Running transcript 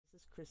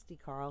Christy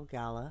Carl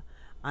Gala.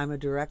 I'm a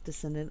direct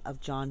descendant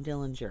of John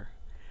Dillinger.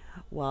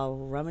 While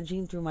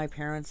rummaging through my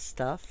parents'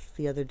 stuff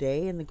the other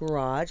day in the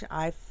garage,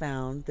 I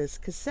found this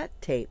cassette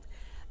tape,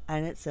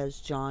 and it says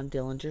John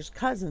Dillinger's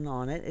cousin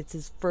on it. It's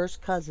his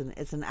first cousin.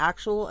 It's an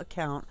actual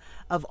account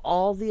of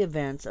all the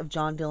events of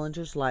John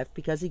Dillinger's life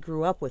because he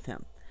grew up with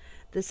him.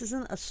 This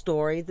isn't a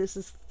story, this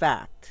is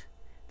fact.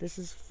 This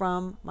is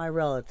from my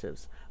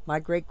relatives. My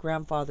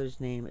great-grandfather's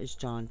name is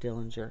John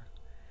Dillinger.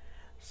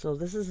 So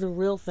this is the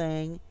real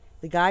thing.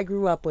 The guy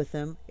grew up with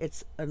him.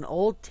 It's an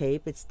old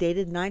tape. It's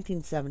dated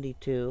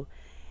 1972.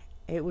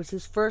 It was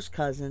his first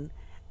cousin,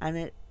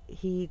 and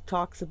he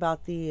talks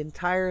about the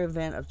entire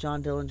event of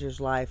John Dillinger's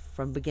life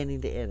from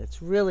beginning to end.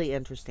 It's really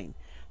interesting.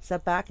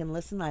 Sit back and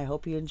listen. I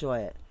hope you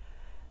enjoy it.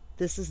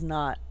 This is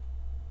not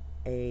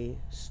a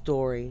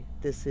story.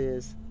 This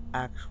is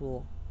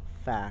actual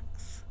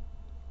facts.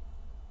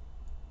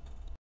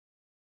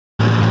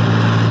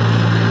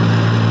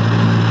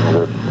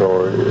 This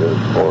story is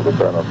for the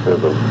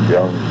benefit of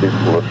young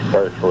people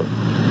especially,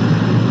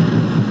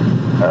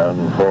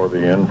 and for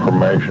the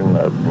information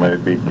that may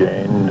be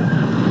gained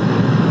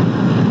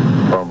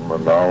from the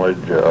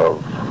knowledge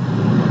of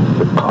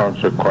the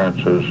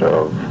consequences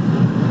of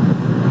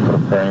the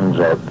things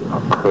that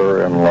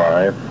occur in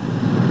life,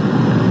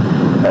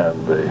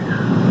 and the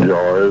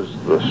joys,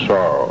 the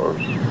sorrows,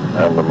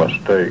 and the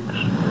mistakes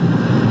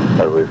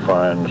that we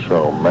find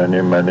so many,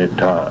 many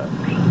times.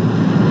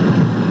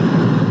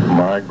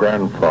 My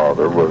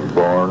grandfather was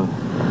born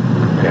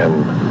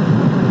in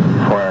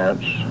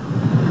France,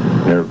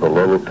 near the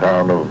little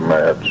town of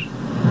Metz,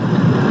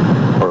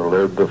 where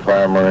lived the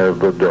family of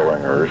the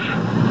Dillingers,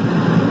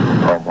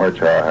 from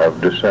which I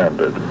have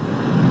descended.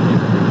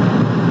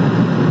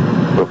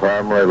 The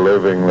family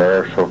living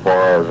there, so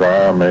far as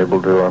I am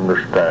able to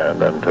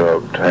understand and to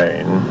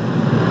obtain,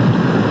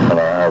 and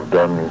I have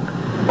done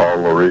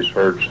all the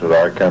research that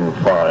I can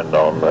find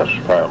on this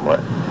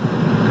family,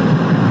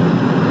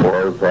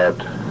 was that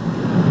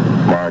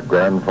my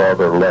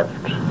grandfather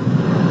left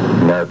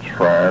Metz,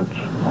 France,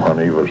 when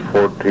he was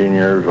 14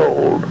 years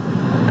old,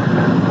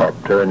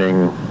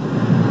 obtaining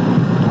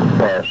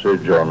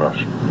passage on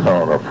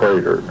a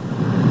freighter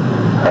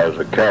as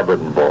a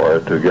cabin boy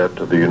to get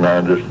to the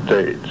United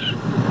States.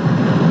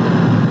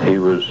 He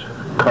was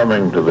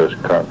coming to this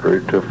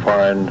country to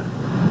find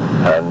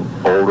an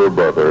older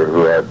brother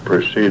who had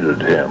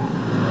preceded him.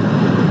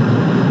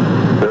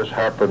 This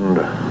happened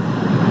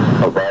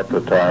about the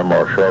time,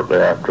 or shortly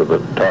after the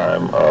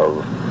time,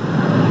 of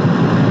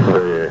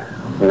the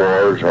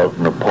wars of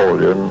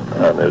Napoleon,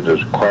 and it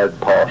is quite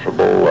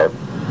possible that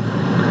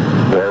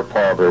their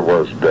father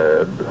was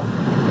dead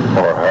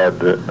or had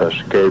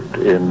escaped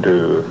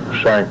into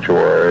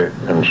sanctuary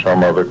in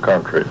some other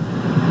country.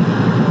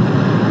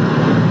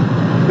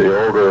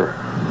 The older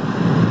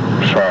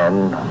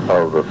son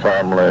of the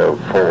family of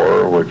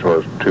four, which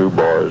was two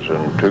boys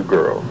and two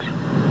girls,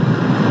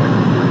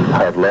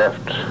 had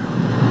left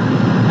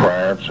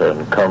France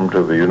and come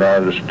to the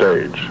United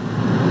States,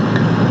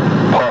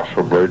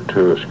 possibly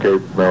to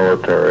escape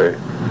military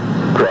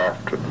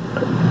draft.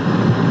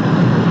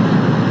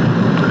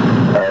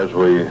 As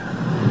we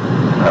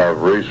have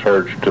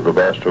researched to the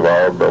best of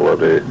our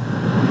ability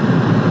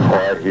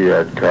why he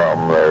had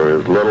come, there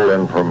is little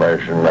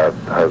information that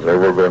has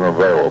ever been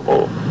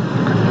available,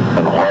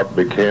 and what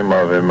became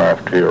of him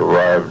after he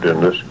arrived in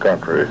this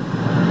country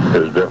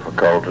is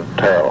difficult to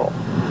tell.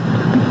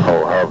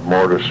 I'll have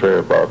more to say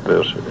about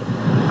this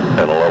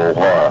in a little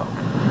while.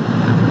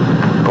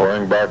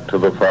 Going back to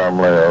the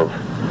family of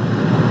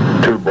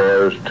two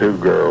boys, two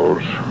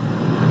girls,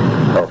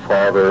 a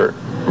father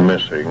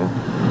missing,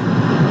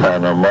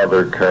 and a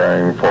mother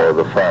caring for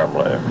the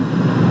family,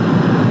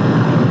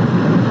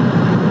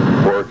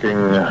 working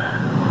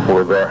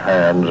with their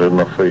hands in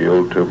the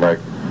field to make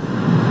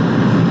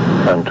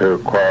and to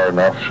acquire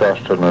enough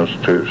sustenance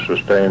to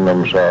sustain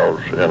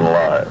themselves in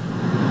life.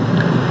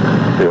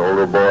 The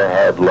older boy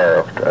had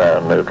left,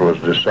 and it was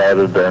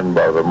decided then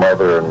by the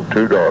mother and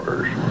two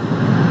daughters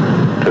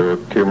to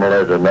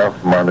accumulate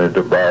enough money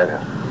to buy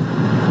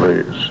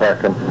the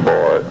second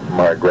boy,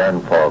 my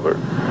grandfather,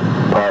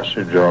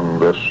 passage on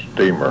this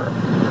steamer.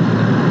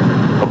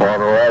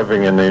 Upon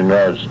arriving in the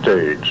United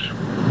States,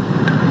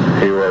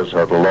 he was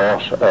at a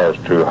loss as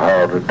to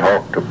how to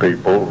talk to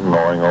people,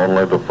 knowing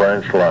only the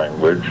French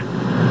language,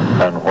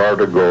 and where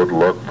to go to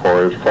look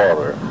for his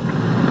father.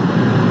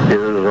 It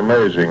is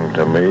amazing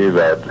to me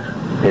that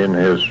in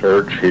his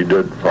search he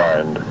did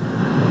find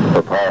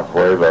the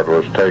pathway that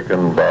was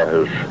taken by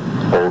his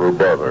older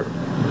brother.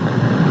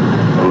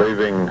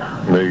 Leaving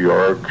New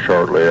York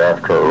shortly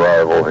after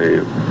arrival,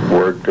 he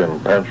worked in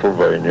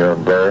Pennsylvania,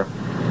 and there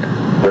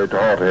they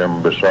taught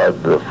him,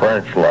 beside the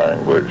French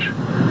language,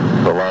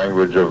 the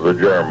language of the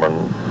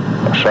German,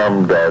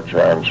 some Dutch,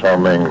 and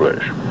some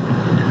English.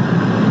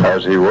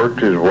 As he worked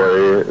his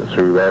way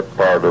through that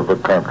part of the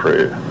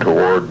country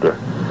toward the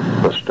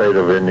state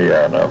of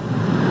Indiana,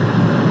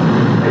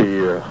 he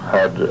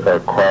had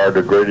acquired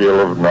a great deal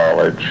of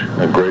knowledge,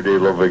 a great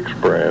deal of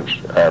experience,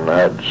 and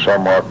had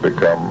somewhat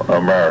become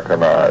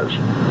Americanized.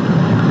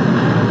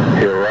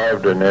 He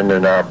arrived in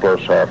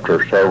Indianapolis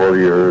after several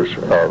years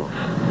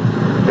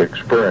of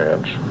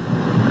experience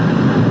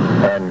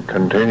and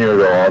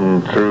continued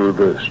on through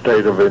the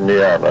state of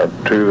Indiana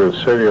to the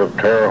city of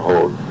Terre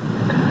Haute,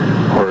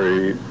 where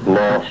he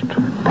lost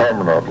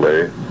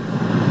permanently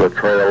the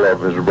trail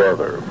of his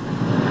brother.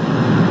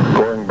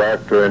 Going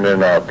back to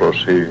Indianapolis,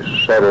 he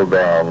settled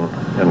down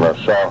in the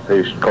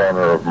southeast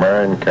corner of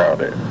Marion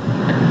County,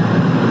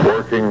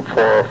 working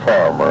for a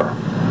farmer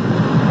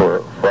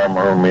from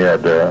whom he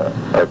had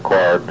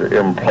acquired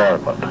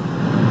employment.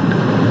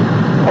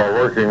 While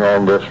working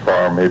on this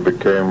farm, he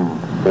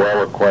became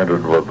well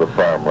acquainted with the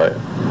family,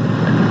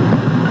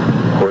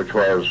 which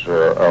was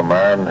a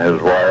man,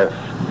 his wife,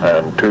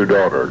 and two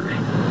daughters.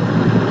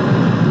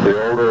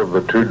 The older of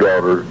the two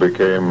daughters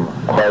became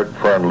quite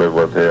friendly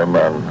with him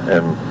and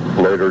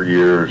in later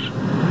years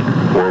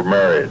were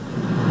married.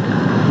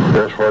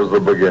 This was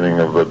the beginning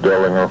of the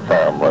Dillinger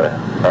family,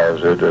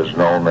 as it is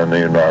known in the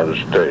United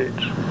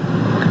States.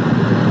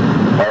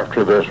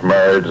 After this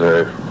marriage,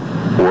 they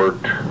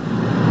worked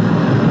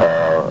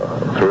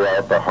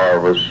throughout the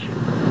harvest,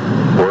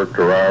 worked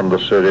around the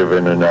city of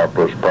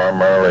Indianapolis,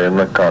 primarily in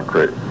the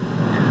country,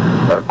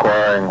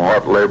 acquiring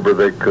what labor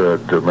they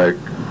could to make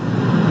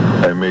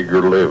a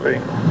meager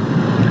living.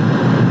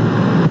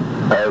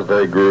 As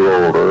they grew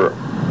older,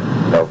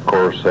 of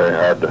course, they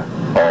had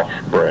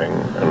offspring.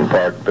 In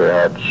fact, they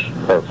had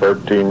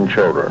 13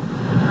 children,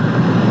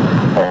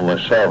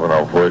 only 7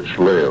 of which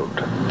lived.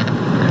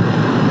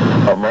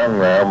 Among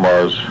them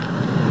was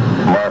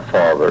my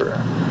father,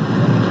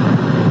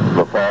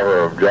 the father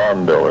of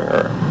John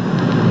Dillinger,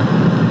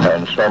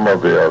 and some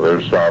of the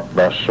others not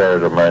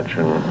necessary to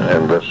mention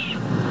in this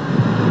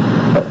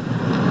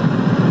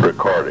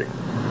recording.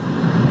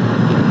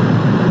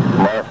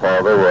 My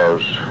father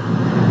was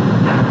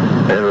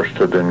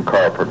interested in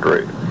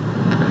carpentry.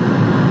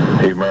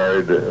 He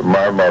married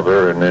my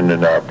mother in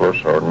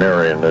Indianapolis, or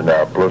near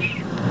Indianapolis.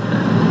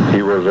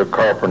 He was a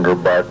carpenter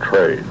by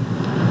trade.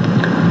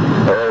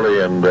 Early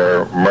in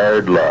their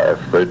married life,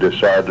 they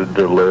decided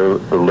to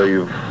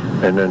leave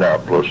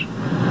Indianapolis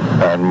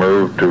and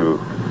move to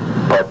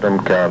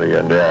Putnam County,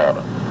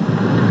 Indiana.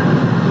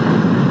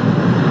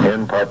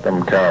 In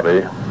Putnam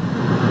County,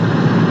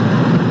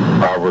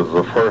 I was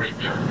the first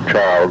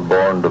child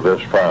born to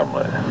this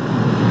family.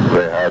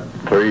 They had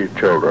 3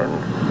 children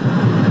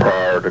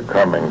prior to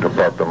coming to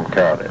Putnam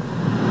County.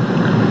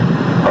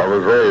 I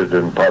was raised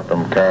in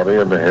Putnam County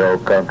in the hill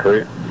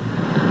country,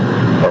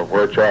 of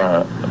which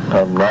I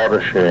am not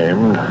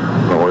ashamed,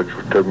 which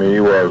to me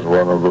was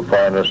one of the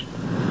finest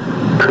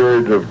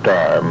periods of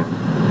time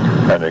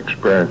and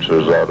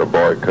experiences that a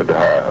boy could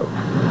have.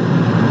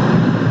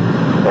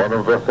 One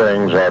of the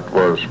things that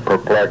was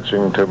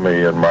perplexing to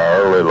me in my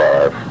early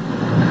life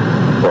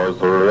was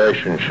the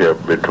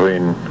relationship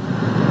between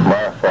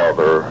my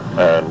father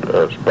and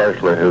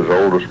especially his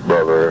oldest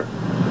brother,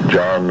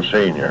 John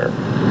Sr.,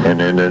 in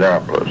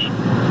Indianapolis.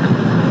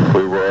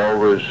 We were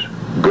always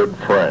good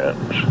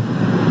friends,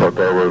 but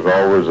there was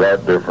always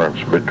that difference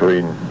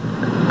between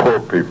poor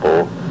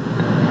people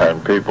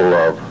and people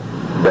of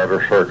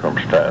better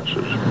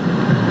circumstances.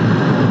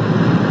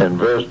 In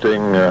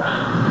visiting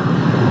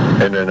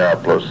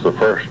Indianapolis, the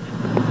first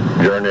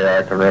journey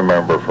I can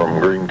remember from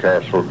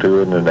Greencastle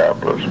to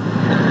Indianapolis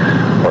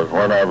was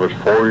when I was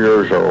 4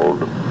 years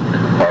old.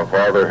 My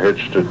father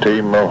hitched a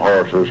team of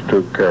horses to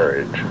a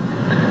carriage,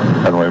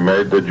 and we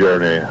made the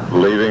journey,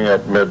 leaving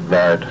at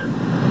midnight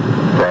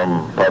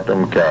from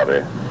Putnam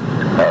County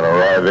and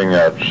arriving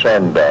at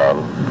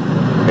sundown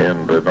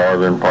in the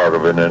northern part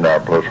of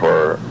Indianapolis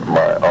where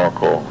my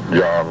uncle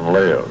John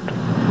lived.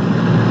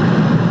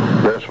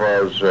 This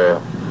was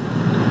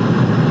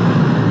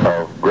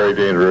of great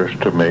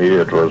interest to me.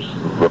 It was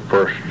the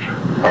first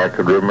I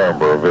could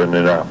remember of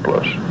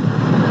Indianapolis.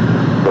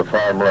 The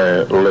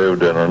family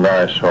lived in a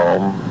nice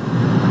home.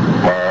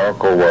 My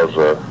uncle was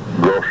a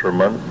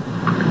grocerman.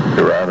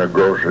 He ran a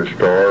grocery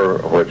store,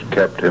 which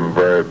kept him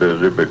very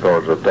busy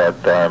because at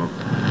that time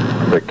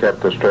they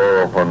kept the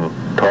store open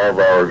 12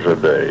 hours a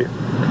day,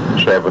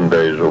 7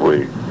 days a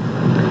week.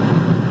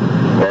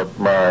 But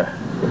my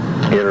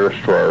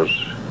interest was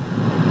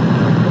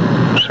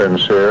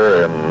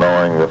sincere in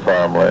knowing the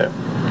family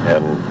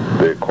and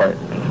the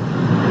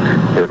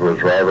acquaintance. It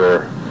was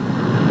rather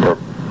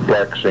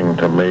perplexing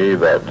to me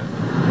that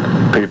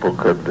people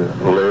could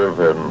live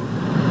in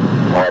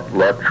what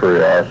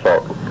luxury I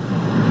thought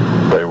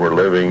they were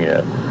living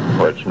in,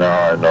 which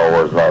now I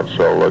know was not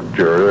so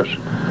luxurious.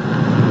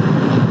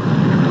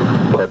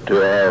 But to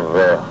have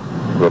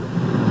the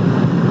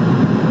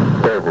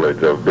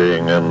privilege of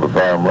being in the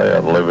family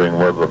and living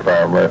with the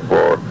family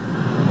for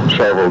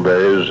several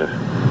days,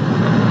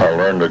 I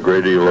learned a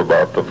great deal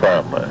about the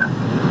family.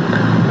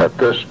 At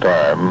this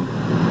time,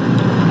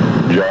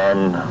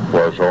 John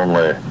was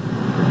only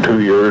 2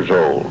 years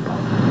old.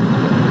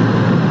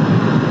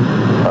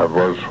 I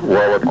was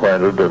well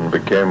acquainted and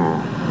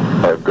became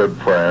a good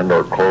friend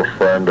or close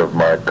friend of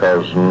my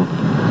cousin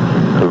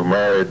who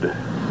married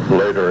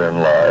later in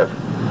life,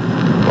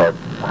 but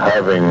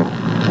having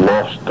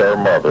lost their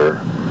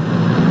mother,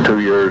 2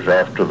 years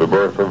after the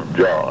birth of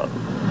John,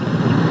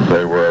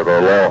 they were at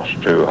a loss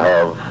to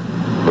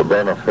have the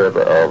benefit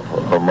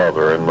of a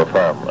mother in the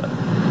family.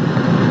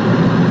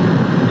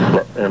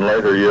 In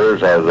later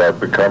years, as I've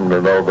become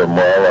to know them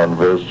well and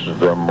visited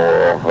them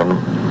more often,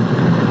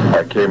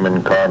 I came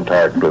in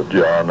contact with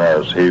John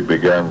as he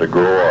began to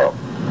grow up.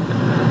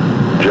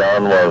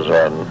 John was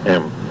an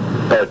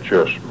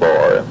impetuous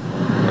boy,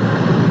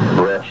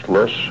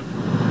 restless.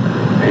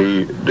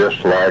 He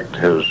disliked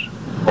his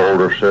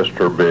older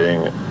sister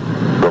being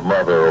the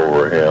mother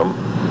over him.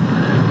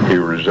 He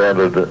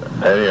resented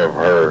any of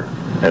her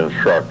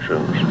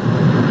instructions.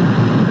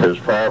 His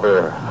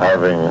father,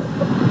 having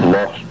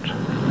lost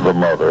the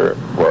mother,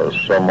 was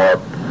somewhat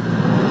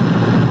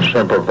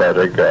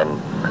sympathetic and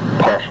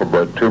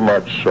possibly too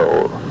much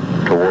so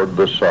toward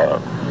the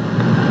son,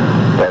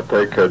 that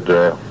they could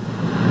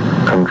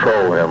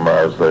control him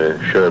as they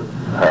should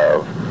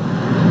have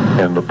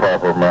in the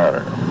proper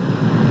manner.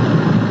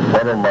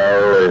 One of my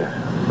early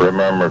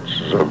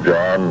remembrances of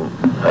John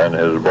and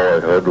his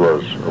boyhood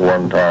was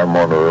one time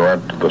when we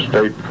went to the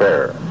state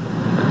fair.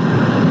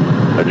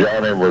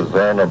 Johnny was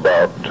then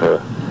about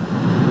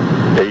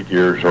 8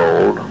 years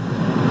old.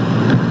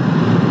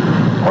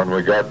 When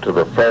we got to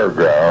the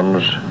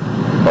fairgrounds,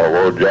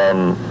 although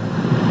John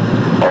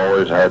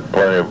always had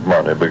plenty of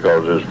money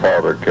because his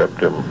father kept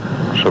him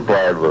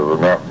supplied with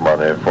enough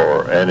money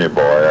for any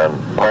boy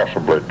and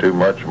possibly too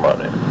much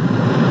money,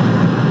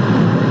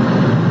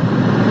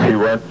 he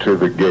went to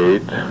the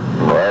gate,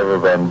 and rather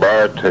than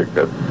buy a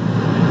ticket,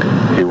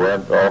 he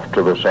went off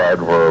to the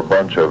side where a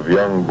bunch of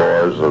young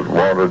boys that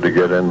wanted to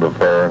get in the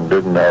fair and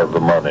didn't have the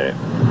money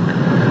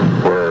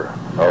were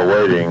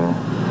awaiting,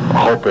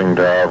 hoping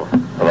to have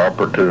an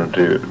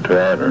opportunity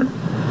to enter.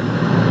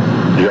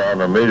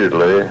 John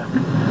immediately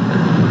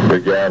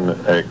began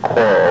a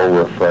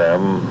quarrel with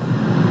them,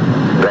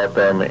 got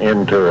them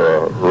into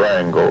a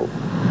wrangle,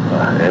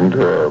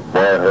 into a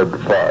boyhood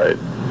fight.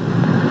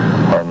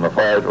 When the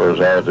fight was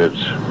at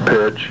its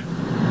pitch,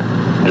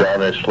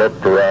 Johnny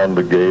slipped around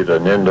the gate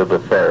and into the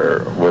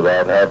fair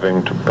without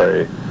having to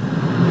pay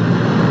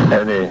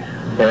any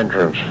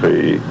entrance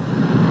fee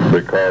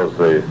because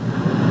the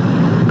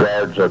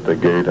guards at the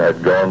gate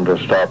had gone to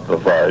stop the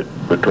fight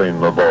between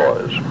the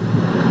boys.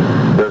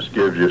 This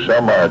gives you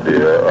some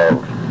idea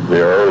of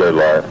the early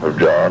life of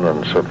John,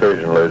 and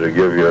sufficiently to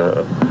give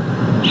you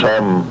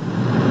some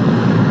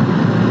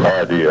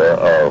idea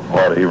of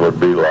what he would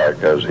be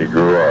like as he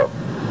grew up.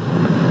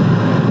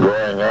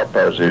 Growing up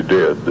as he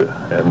did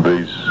in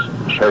these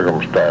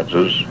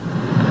circumstances,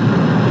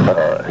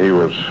 he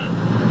was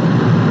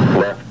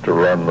left to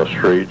run the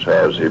streets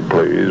as he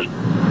pleased.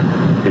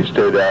 He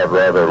stayed out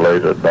rather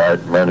late at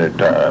night many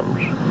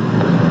times.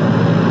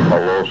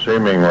 Although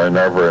seemingly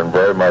never in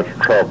very much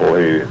trouble,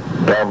 he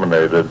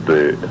dominated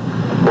the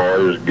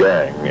boys'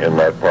 gang in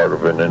that part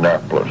of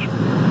Indianapolis.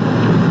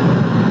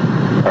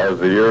 As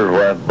the years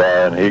went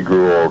by and he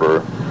grew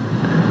older,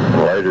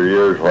 in later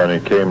years when he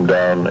came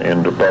down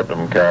into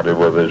Putnam County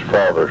with his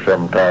father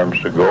sometimes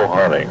to go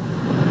hunting,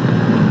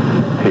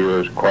 he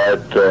was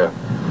quite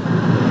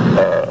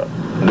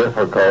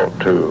difficult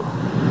to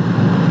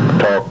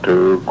talk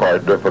to,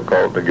 quite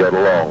difficult to get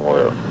along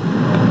with,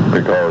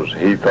 because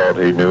he thought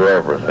he knew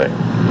everything.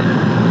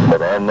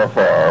 But on the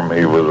farm,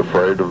 he was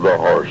afraid of the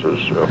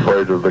horses,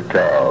 afraid of the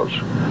cows,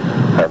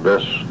 and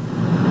this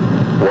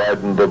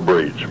widened the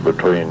breach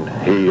between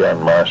he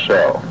and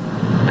myself,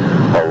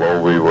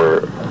 although we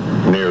were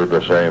near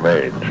the same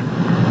age.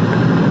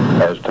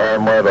 As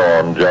time went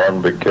on,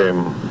 John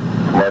became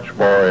much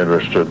more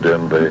interested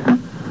in the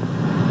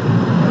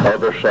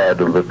other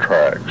side of the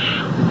tracks.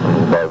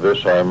 And by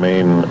this I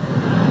mean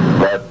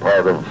that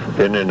part of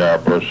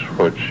Indianapolis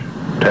which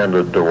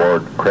tended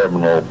toward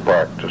criminal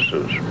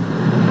practices.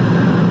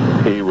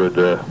 He would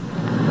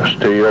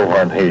steal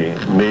when he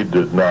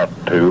needed not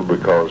to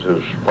because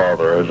his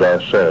father, as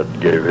I said,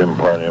 gave him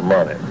plenty of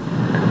money.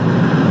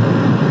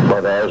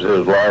 But as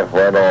his life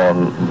went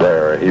on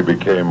there, he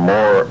became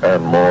more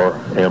and more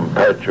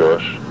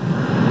impetuous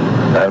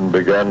and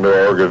began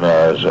to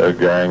organize a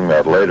gang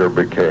that later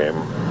became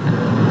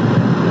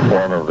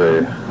one of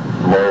the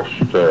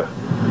most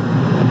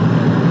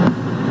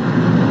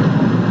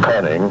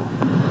cunning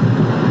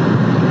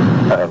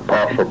and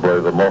possibly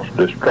the most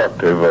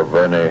destructive of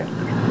any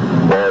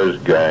boys'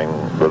 gang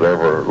that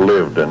ever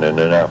lived in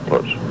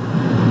Indianapolis.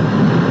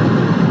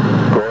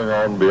 Going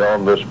on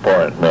beyond this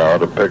point now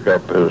to pick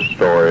up his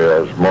story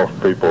as most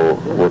people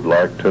would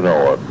like to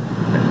know it,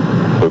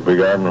 we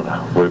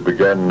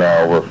begin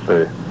now with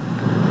the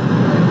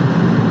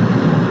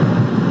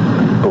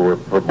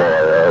boy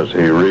as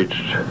he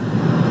reached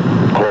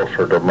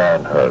closer to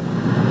manhood.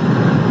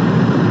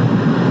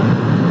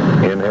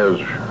 In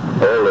his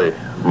early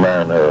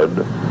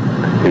manhood,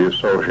 he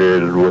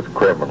associated with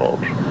criminals.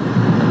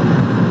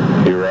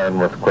 He ran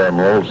with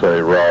criminals.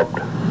 They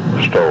robbed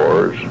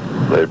stores.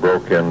 They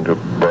broke into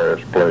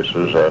various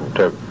places and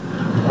took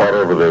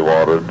whatever they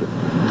wanted.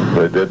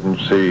 They didn't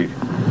see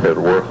it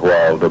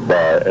worthwhile to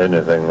buy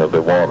anything that they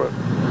wanted.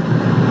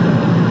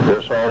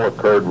 This all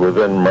occurred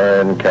within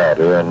Marion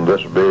County, and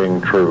this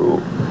being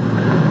true,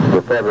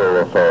 the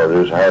federal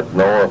authorities had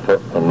no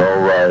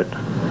right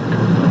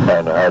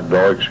and had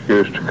no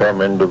excuse to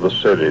come into the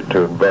city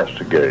to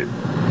investigate.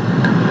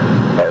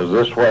 As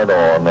this went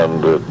on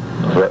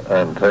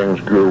and things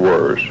grew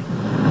worse,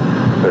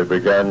 they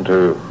began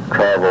to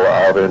travel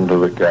out into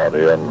the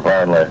county and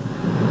finally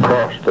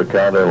crossed the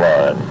county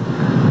line,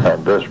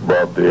 and this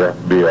brought the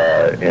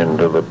FBI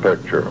into the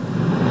picture.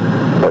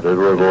 But it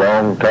was a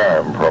long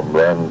time from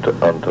then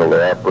until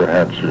the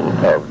apprehension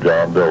of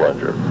John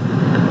Dillinger.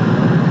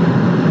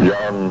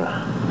 John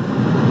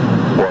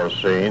was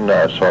seen.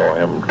 I saw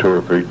him 2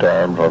 or 3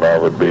 times when I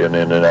would be in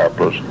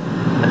Indianapolis.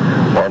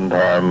 One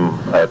time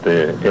at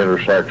the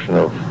intersection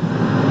of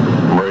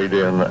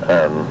Meridian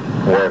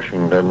and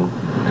Washington,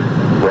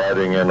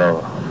 riding in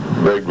a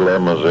big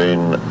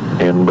limousine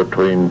in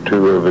between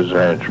 2 of his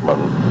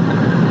henchmen.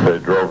 They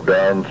drove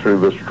down through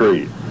the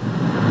street.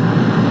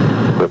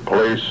 The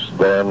police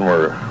then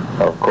were,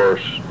 of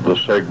course, the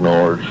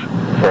signalers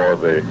for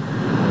the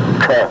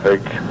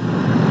traffic,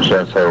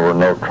 since there were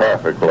no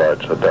traffic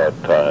lights at that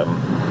time.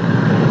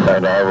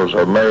 And I was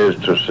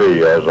amazed to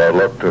see, as I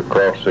looked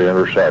across the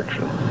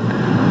intersection,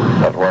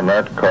 that when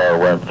that car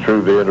went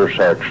through the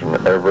intersection,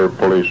 every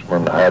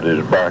policeman had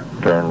his back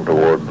turned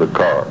toward the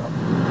car.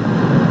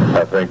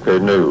 I think they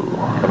knew,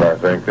 and I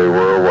think they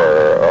were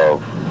aware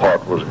of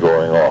what was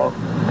going on.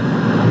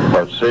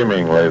 But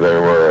seemingly they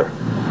were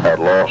at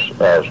loss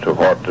as to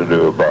what to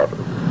do about it.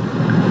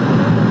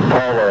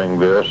 Following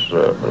this,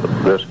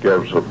 this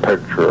gives a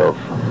picture of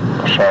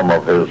some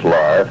of his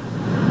life.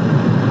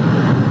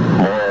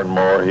 More and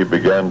more he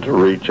began to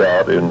reach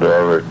out into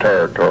other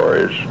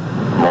territories.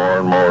 More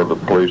and more the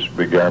police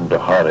began to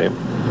hunt him.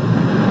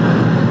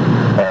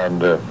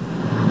 And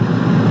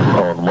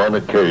on one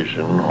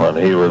occasion, when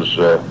he was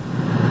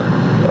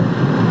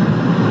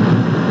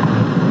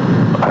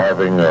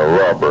having a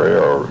robbery,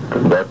 or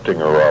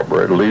conducting a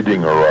robbery,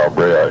 leading a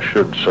robbery, I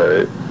should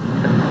say,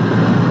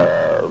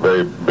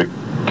 they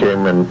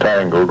became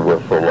entangled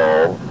with the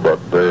law, but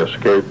they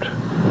escaped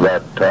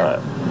that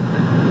time.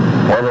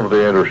 One of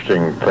the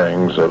interesting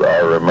things that I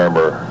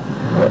remember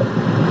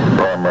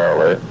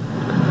primarily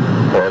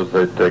was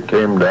that they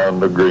came down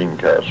to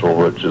Greencastle,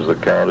 which is the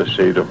county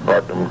seat of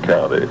Putnam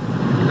County.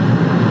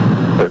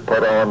 They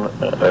put on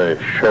a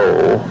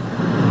show.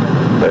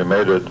 They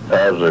made it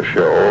as a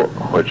show,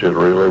 which it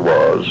really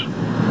was.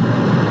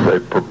 They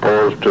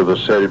proposed to the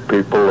city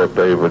people that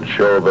they would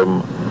show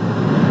them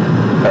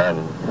and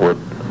would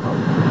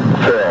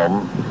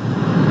film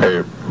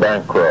a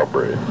bank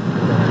robbery.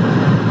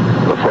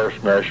 The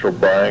First National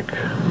Bank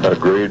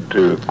agreed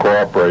to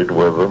cooperate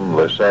with them.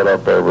 They set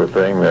up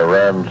everything. They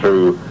ran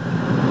through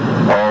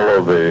all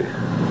of the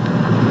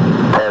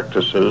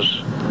practices,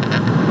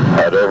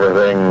 had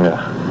everything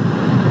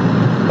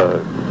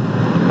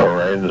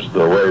arranged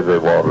the way they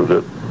wanted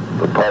it.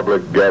 The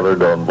public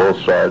gathered on both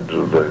sides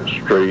of the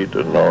street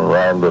and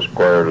around the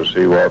square to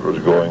see what was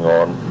going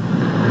on.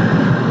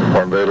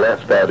 When they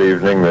left that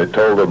evening, they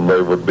told them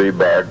they would be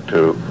back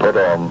to put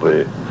on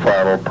the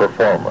final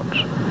performance.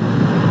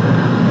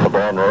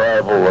 Upon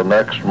arrival the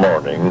next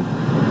morning,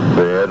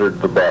 they entered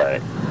the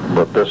bank,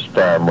 but this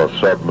time with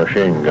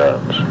submachine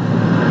guns.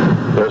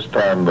 This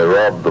time they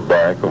robbed the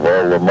bank of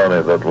all the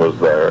money that was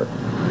there,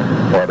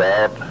 went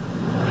out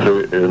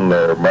in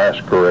their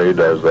masquerade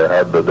as they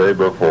had the day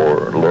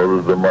before,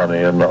 loaded the money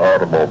in the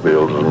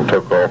automobiles and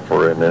took off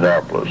for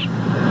Indianapolis.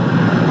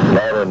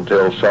 Not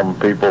until some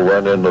people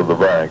went into the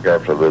bank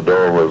after the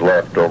door was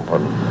left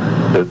open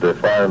did they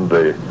find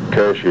the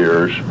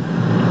cashiers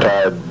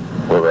tied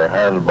with their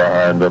hands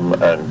behind them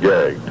and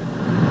gagged.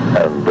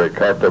 And they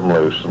cut them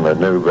loose, and they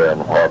knew then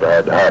what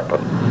had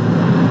happened.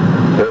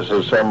 This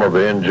is some of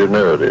the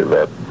ingenuity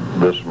that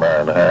this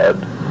man had.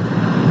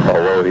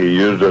 Although he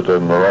used it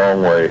in the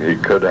wrong way, he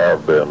could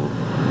have been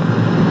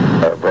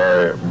a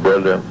very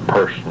brilliant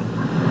person.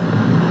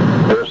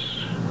 This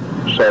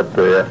set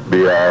the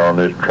FBI on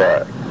his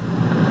track.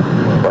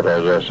 But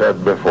as I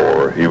said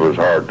before, he was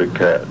hard to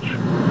catch.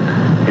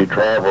 He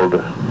traveled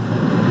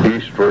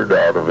eastward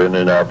out of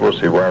Indianapolis.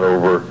 He went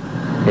over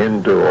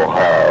into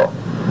Ohio.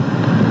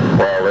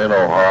 While in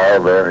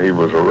Ohio, there he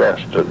was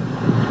arrested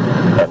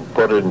and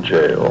put in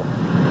jail.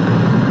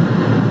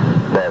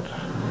 But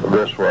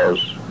this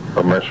was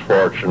a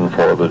misfortune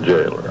for the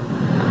jailer.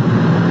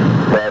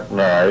 That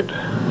night,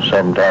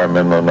 sometime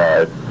in the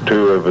night,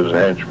 2 of his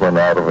henchmen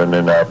out of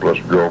Indianapolis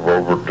drove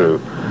over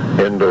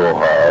into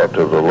Ohio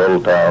to the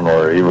little town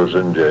where he was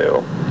in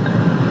jail,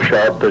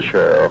 shot the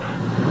sheriff,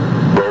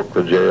 broke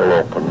the jail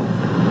open,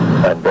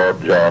 and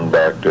brought John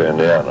back to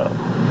Indiana.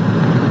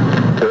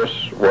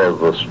 This was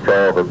the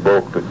straw that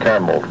broke the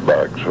camel's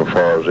back so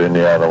far as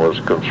Indiana was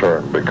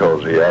concerned,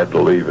 because he had to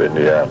leave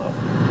Indiana.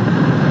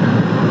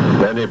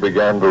 Then he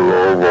began to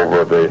rove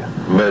over the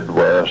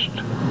Midwest,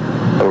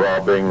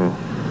 robbing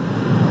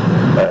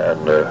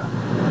and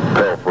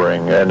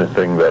pilfering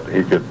anything that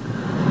he could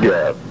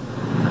get.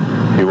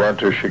 He went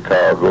to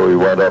Chicago. He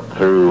went up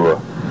through,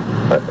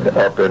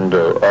 up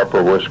into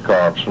upper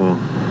Wisconsin,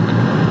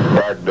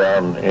 back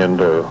down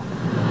into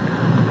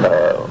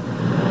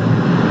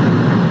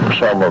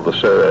some of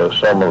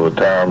the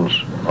towns,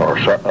 or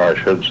I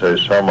should say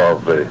some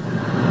of the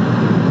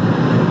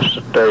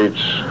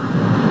states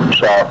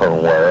south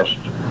and west,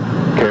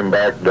 came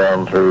back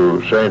down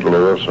through St.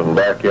 Louis and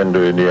back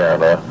into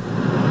Indiana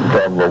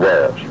from the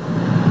west.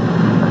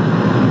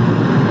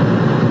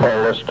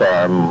 All this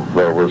time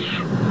there was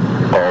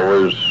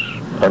always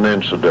an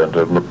incident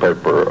in the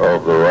paper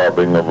of the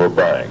robbing of a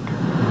bank.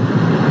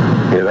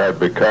 It had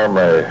become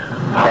a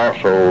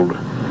household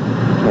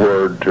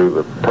word to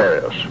the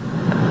press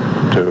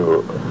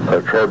to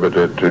attribute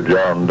it to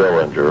John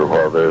Dillinger,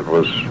 whether it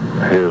was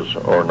his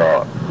or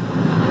not.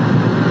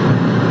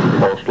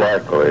 Most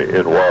likely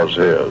it was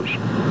his.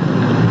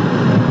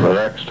 The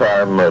next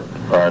time that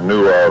I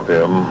knew of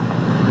him,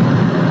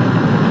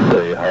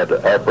 they had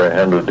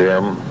apprehended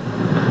him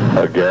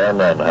again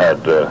and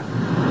had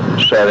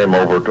sent him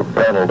over to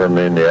Pendleton,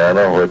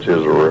 Indiana, which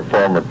is a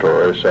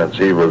reformatory. Since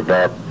he was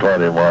not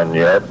 21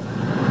 yet,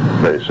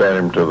 they sent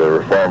him to the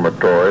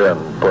reformatory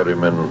and put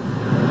him in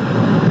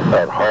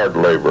that hard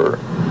labor,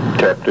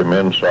 kept him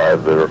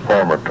inside the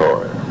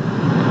reformatory.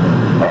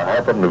 I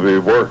happened to be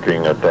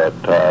working at that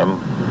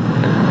time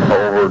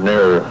over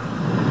near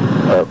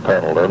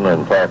Pendleton,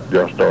 in fact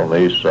just on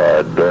the east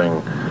side,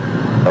 doing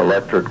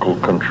electrical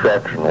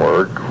construction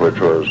work, which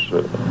was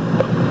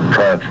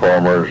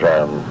transformers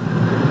and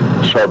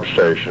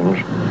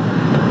substations.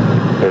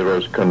 It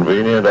was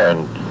convenient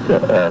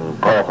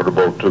and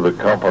profitable to the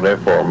company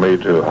for me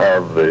to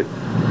have the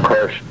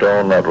crushed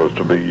stone that was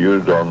to be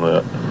used on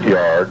the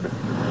yard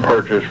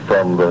purchased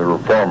from the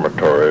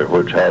reformatory,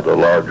 which had a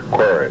large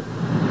quarry.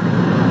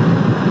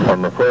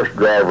 When the first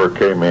driver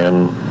came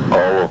in,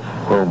 all of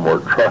whom were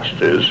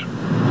trustees,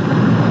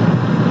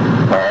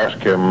 I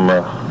asked him,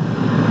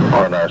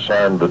 when I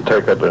signed the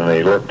ticket and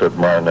he looked at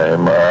my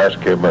name, I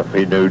asked him if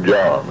he knew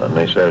John, and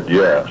he said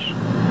yes.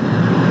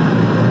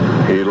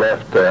 He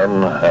left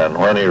then, and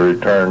when he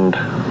returned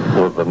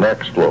with the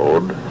next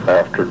load,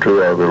 after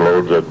two other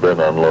loads had been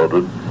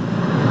unloaded,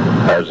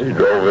 as he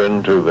drove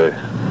into the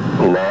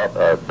lot,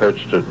 I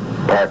pitched a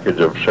package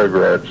of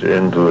cigarettes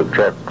into the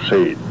truck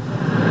seat,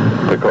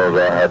 because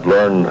I had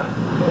learned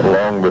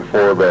long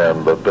before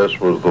then that this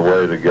was the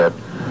way to get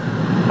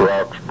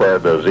rock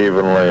spread as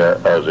evenly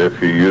as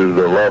if you used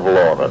a level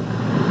on it.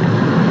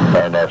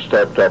 And I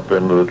stepped up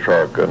into the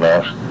truck and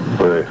asked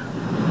the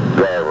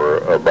driver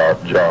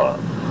about John.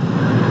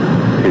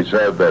 He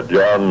said that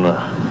John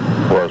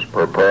was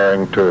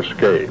preparing to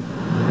escape.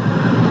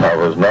 I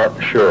was not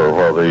sure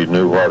whether he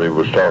knew what he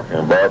was talking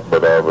about,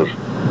 but I was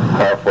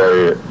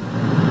halfway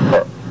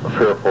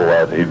fearful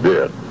that he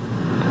did.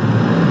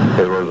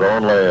 It was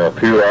only a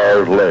few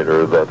hours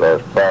later that I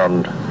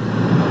found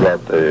that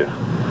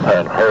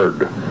and heard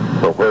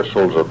the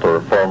whistles at the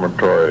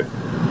reformatory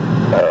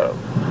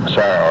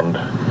sound,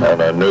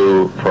 and I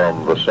knew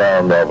from the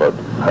sound of it,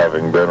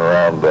 having been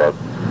around that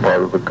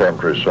part of the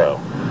country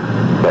some,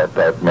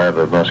 that meant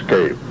an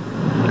escape.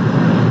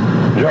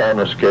 John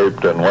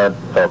escaped and went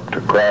up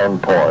to Crown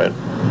Point.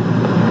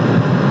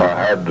 I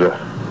had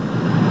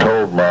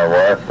told my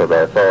wife that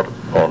I thought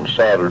on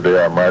Saturday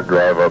I might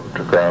drive up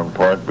to Crown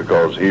Point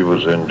because he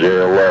was in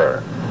jail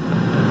there.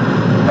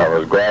 I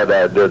was glad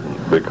I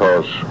didn't,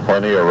 because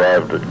when he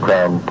arrived at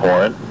Crown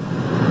Point,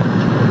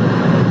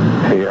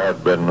 he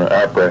had been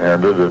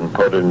apprehended and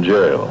put in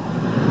jail.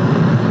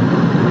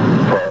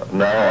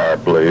 Now I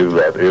believe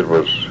that it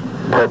was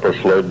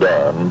purposely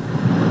done,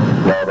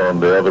 not on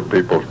the other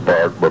people's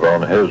part, but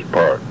on his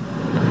part.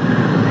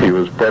 He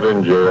was put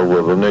in jail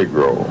with a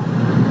Negro.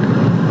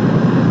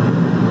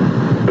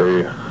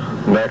 The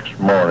next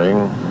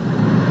morning,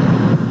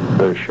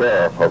 the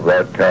sheriff of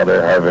that county,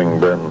 having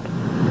been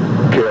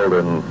killed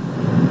in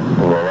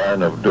the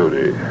line of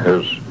duty,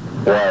 his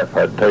wife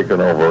had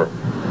taken over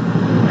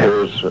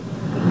his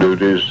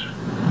duties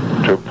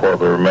for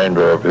the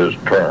remainder of his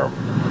term.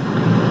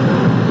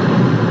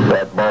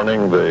 That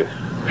morning, the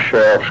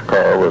sheriff's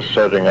car was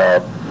sitting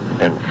out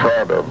in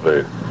front of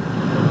the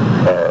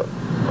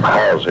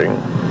housing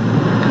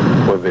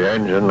with the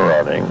engine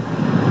running.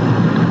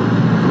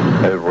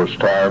 It was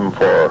time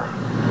for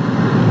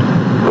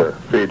the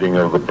feeding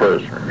of the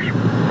prisoners.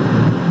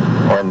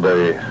 When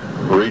they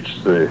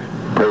reached the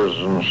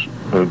prison's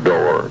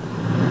door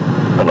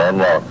and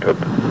unlocked it,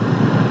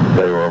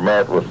 they were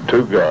met with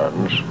two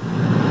guns,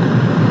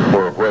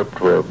 were whipped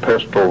with a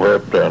pistol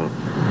whip and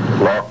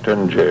locked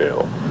in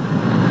jail.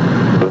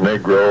 The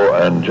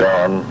Negro and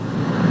John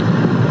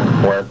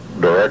went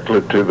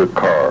directly to the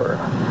car,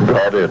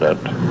 got in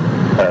it,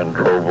 and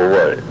drove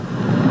away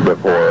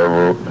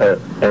before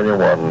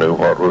anyone knew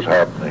what was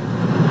happening.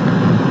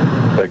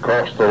 They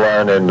crossed the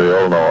line into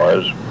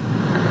Illinois.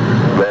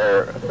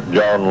 There,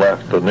 John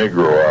left the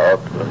Negro out,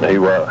 and he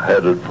went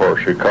headed for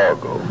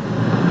Chicago.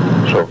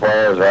 So far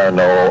as I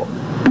know,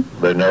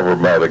 they never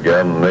met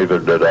again, neither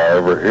did I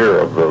ever hear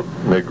of the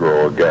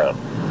Negro again.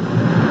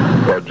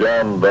 But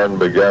John then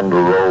began to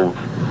rove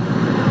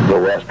the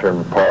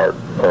western part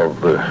of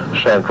the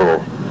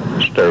central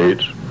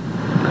states,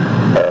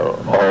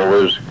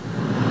 always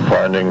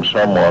finding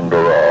someone to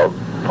rob,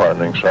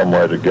 finding some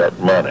way to get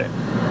money.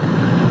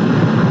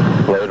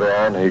 Later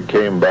on, he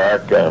came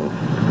back and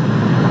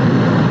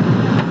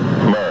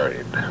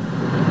married.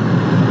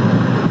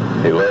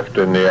 He left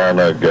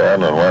Indiana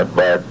again and went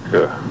back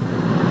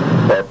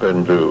up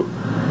into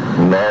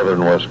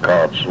northern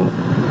Wisconsin,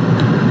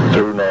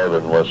 through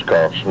northern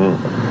Wisconsin,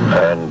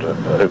 and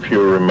if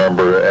you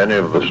remember any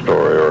of the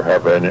story or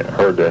have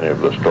heard any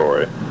of the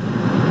story,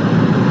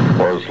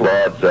 was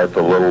lodged at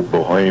the little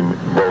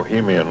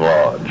Bohemian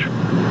Lodge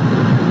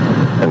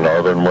in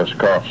northern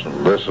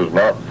Wisconsin. This is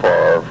not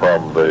far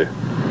from the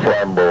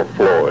Flambeau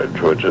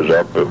Forge, which is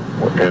up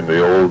in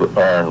the old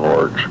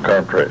ironworks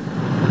country.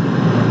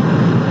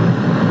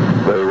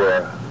 They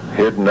were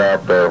hidden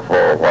out there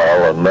for a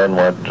while and then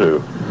went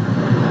to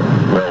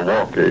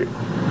Milwaukee,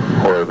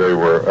 where they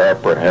were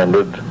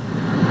apprehended,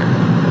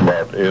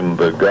 but in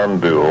the gun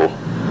duel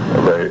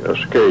they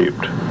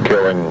escaped,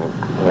 killing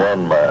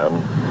one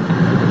man,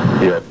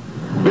 yet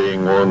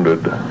being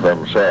wounded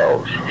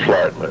themselves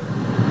slightly.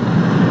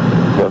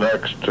 The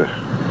next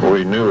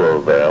we knew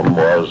of them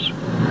was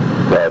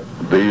that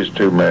these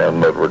two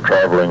men that were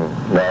traveling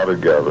now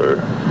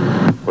together,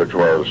 which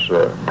was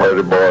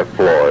Pretty Boy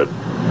Floyd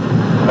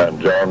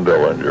and John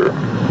Dillinger,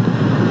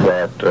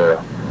 that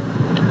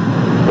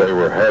they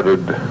were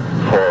headed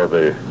for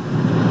the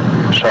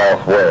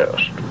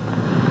Southwest.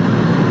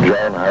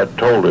 John had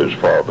told his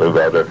father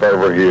that if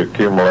ever he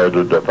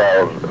accumulated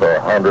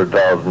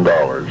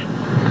 $100,000,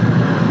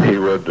 he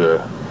would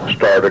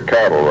start a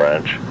cattle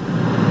ranch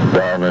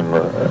down in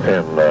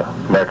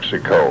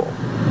Mexico.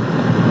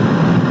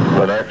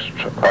 The next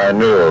I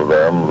knew of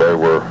them, they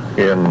were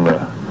in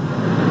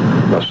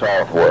the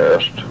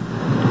Southwest.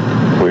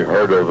 We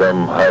heard of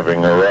them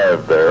having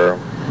arrived there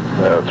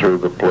through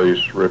the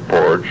police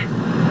reports.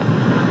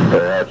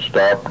 They had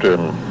stopped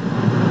in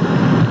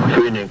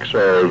Phoenix,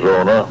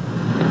 Arizona,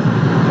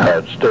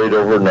 had stayed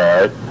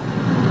overnight,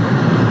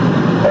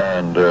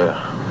 and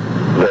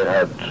they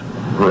had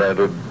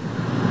rented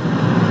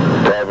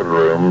private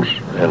rooms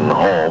in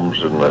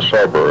homes in the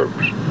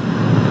suburbs.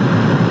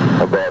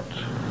 But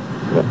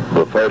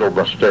the fatal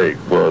mistake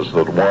was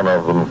that one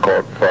of them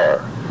caught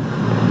fire.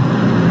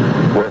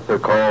 With the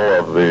call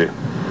of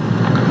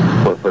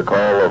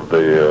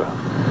the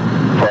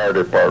fire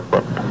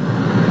department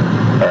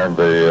and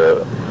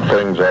the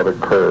things that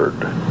occurred,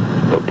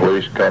 the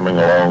police coming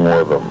along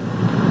with them,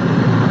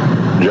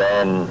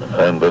 John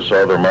and this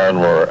other man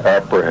were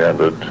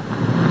apprehended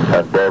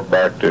and brought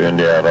back to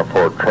Indiana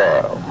for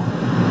trial.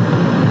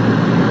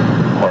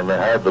 When they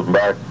had them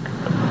back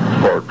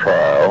for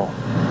trial,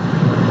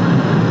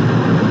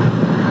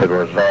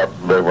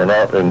 they were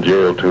not in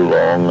jail too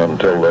long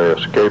until they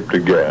escaped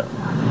again.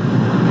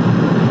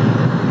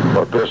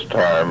 But this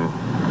time,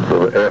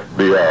 the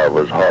FBI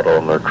was hot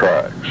on their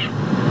tracks.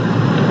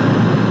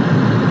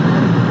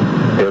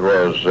 It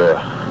was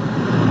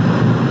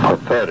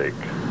pathetic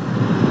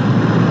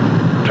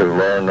to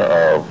learn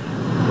of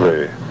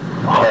the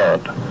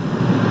hunt,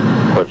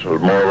 which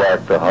was more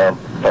like the hunt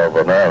of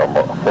an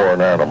animal, for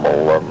an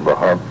animal, than the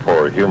hunt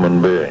for a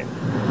human being.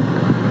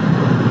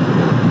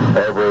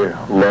 Every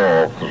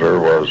law officer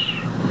was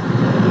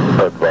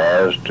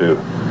advised to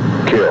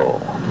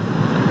kill.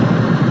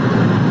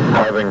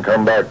 Having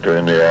come back to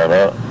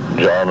Indiana,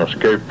 John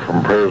escaped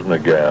from prison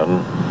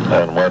again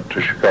and went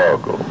to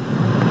Chicago.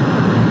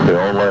 The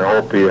only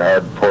hope he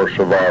had for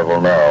survival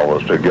now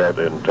was to get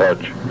in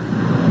touch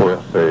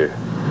with the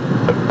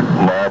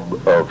mob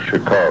of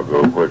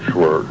Chicago, which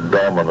were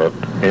dominant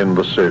in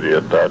the city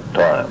at that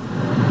time.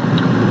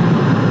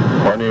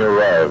 When he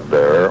arrived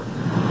there,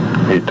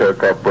 he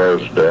took up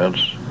residence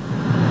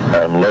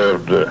and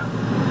lived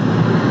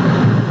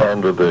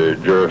under the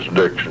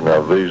jurisdiction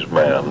of these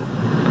men,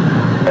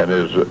 and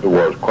it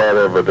was quite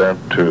evident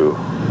to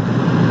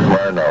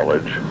my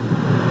knowledge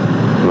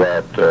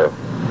that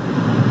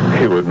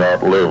he would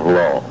not live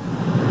long.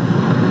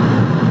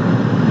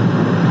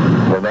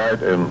 The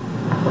night in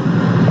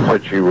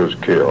which he was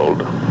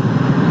killed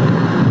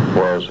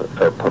was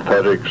a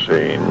pathetic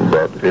scene,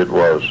 but it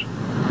was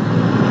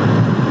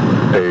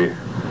a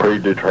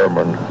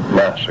predetermined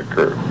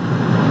massacre.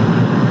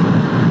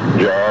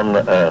 John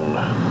and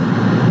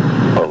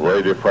a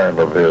lady friend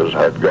of his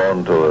had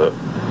gone to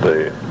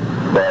the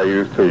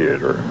Bayou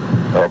Theater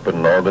up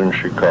in northern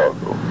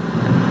Chicago.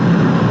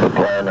 The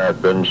plan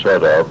had been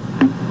set up,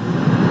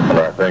 and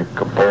I think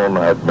Capone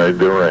had made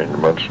the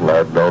arrangements and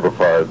had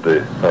notified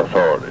the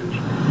authorities.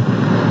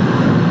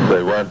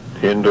 They went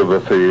into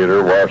the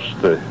theater, watched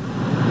the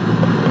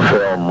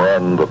film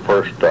run the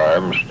first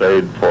time,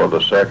 stayed for the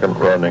second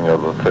running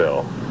of the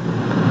film,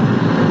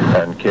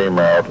 and came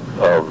out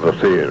of the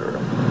theater.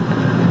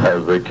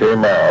 As they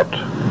came out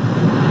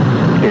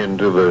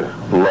into the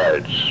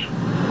lights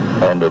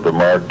under the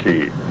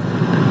marquee,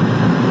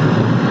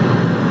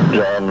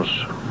 John's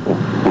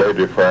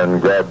lady friend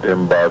grabbed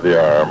him by the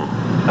arm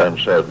and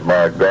said,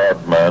 "My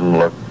God, man,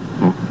 look,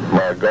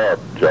 my God,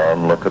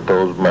 John, look at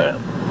those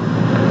men."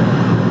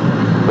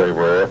 They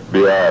were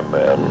FBI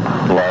men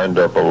lined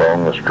up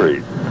along the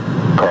street,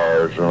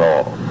 cars and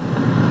all.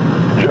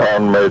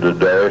 John made a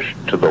dash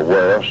to the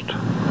west,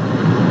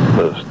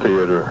 the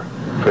theater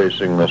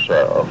facing the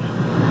south,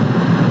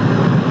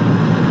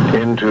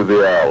 into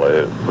the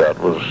alley that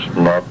was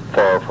not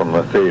far from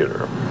the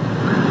theater.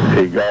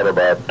 He got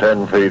about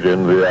 10 feet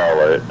into the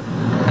alley,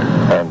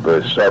 and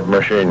the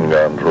submachine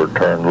guns were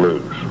turned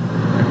loose.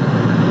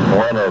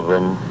 One of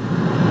them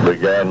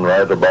began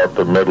right about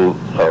the middle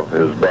of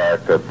his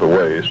back at the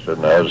waist,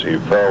 and as he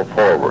fell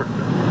forward,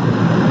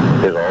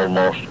 it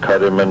almost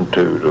cut him in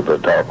two to the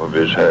top of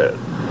his head.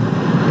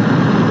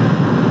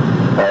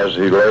 As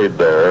he laid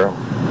there,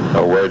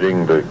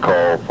 awaiting the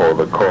call for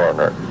the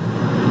coroner,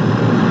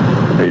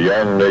 a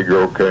young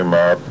Negro came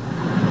out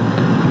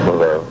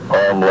with an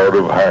armload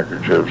of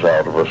handkerchiefs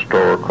out of a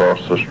store across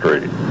the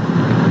street,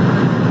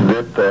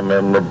 dipped them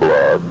in the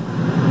blood,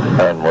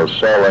 and was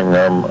selling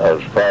them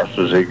as fast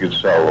as he could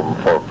sell them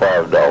for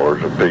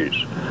 $5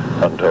 apiece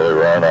until he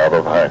ran out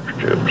of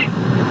handkerchiefs.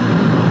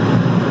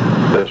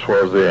 This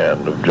was the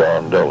end of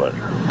John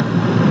Dillinger.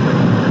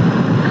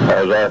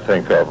 As I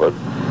think of it,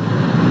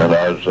 and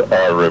as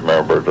I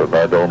remember it, and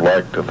I don't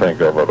like to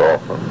think of it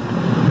often,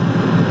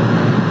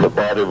 the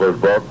body was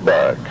brought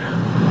back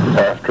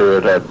after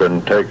it had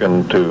been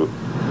taken to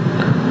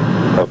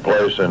a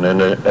place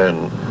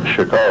in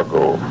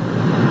Chicago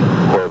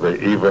where they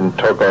even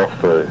took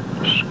off the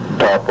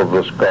top of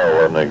the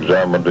skull and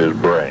examined his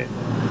brain.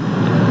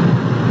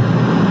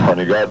 When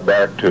he got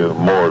back to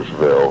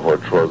Mooresville,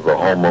 which was the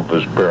home of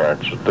his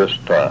parents at this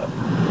time,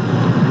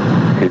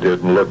 he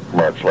didn't look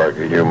much like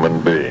a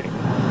human being.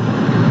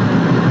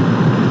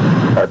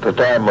 At the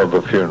time of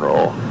the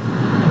funeral,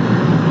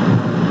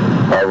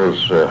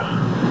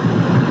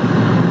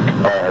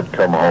 I had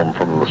come home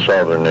from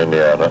southern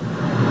Indiana.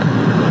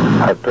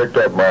 I picked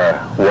up my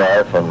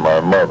wife and my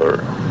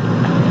mother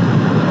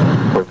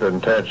with the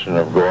intention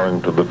of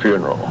going to the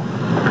funeral.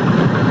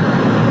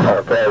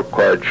 I felt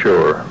quite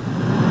sure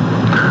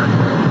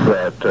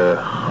that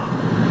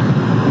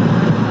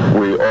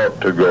we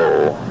ought to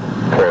go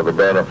for the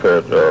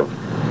benefit of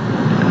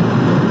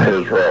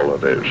his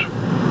relatives.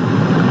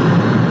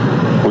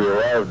 We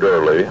arrived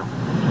early.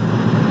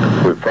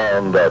 We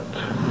found that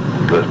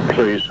the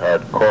police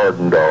had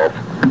cordoned off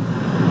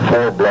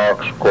 4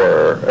 blocks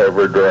square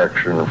every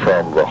direction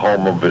from the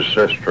home of his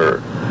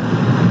sister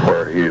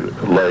where he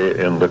lay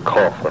in the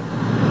coffin.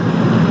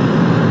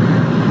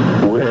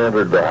 We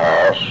entered the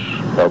house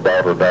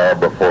about an hour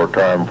before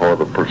time for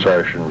the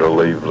procession to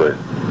leave the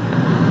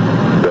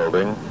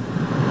building.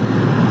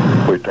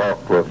 We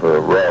talked with the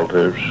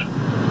relatives.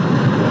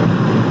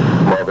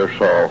 Mother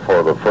saw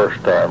for the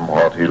first time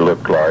what he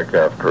looked like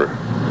after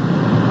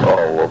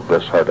all of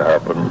this had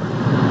happened.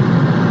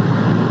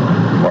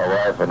 My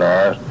wife and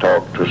I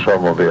talked to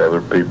some of the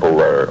other people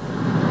there.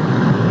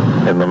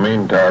 In the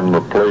meantime, the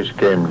police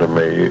came to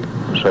me,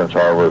 since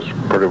I was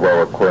pretty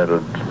well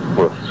acquainted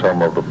with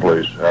some of the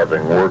police,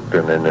 having worked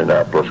in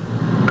Indianapolis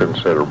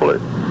considerably,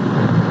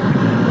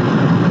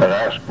 and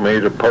asked me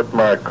to put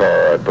my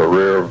car at the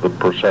rear of the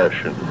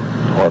procession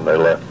when they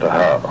left the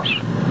house.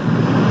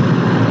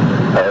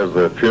 As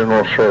the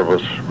funeral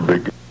service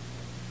began,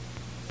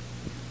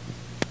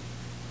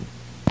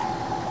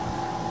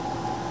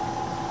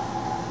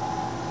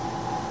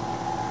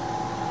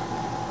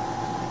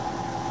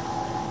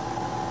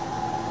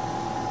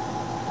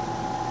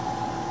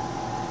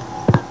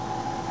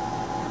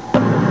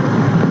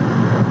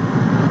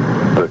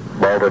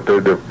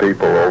 multitude of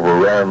people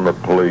overran the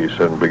police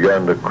and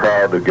began to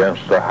crowd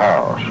against the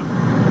house,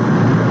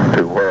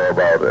 to where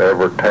about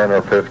every 10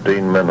 or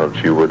 15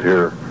 minutes you would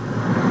hear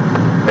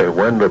a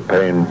window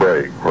pane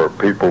break, where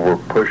people were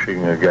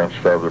pushing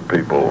against other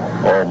people,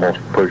 almost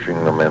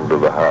pushing them into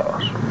the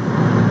house.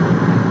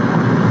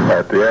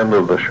 At the end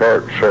of the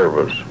short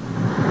service,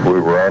 we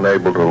were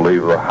unable to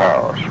leave the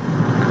house.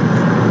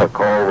 A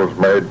call was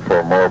made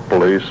for more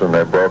police, and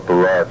they brought the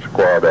riot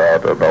squad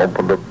out and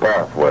opened a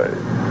pathway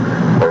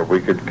where we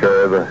could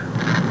carry the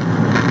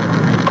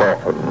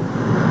coffin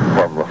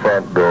from the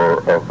front door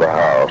of the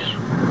house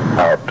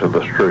out to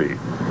the street.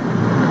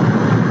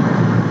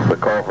 The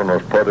coffin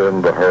was put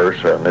in the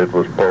hearse, and it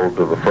was pulled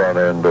to the front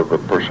end of the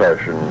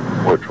procession,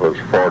 which was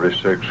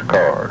 46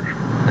 cars.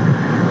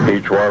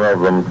 Each one of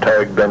them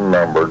tagged and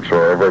numbered,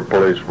 so every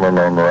policeman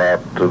on the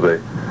route to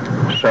the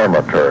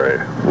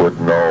cemetery would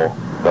know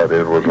that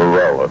it was a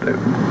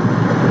relative.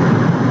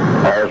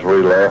 As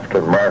we left,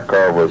 and my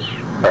car was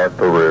at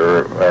the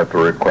rear at the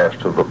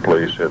request of the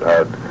police, it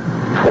had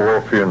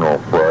 4 funeral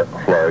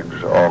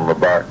flags on the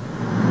back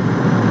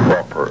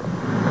bumper.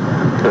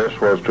 This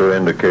was to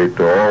indicate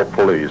to all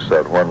police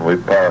that when we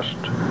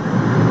passed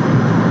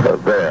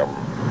them,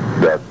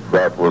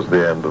 that was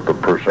the end of the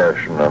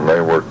procession, and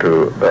they were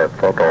to,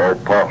 if at all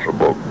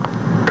possible,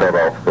 cut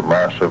off the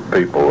mass of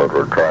people that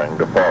were trying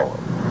to follow.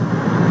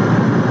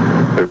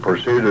 We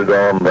proceeded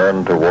on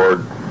then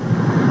toward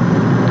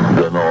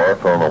the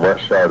north on the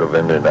west side of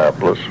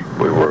Indianapolis.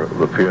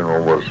 The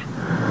funeral was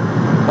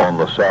on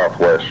the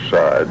southwest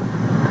side.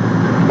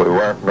 We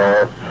went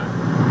north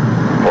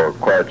for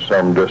quite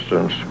some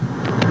distance,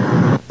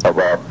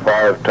 about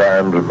 5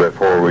 times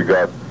before we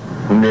got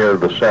near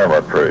the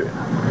cemetery,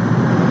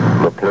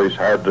 the police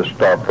had to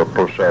stop the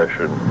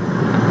procession,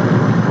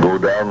 go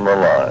down the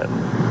line,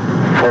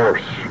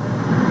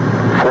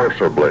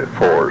 forcibly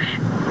force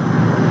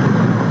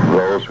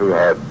those who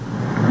had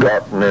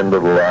gotten into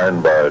the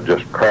line by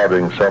just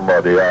crowding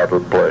somebody out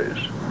of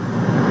place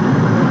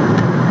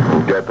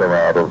and get them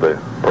out of the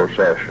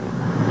procession,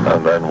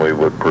 and then we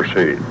would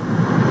proceed.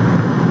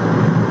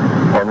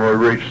 When we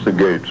reached the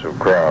gates of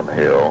Crown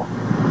Hill,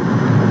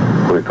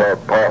 we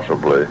thought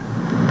possibly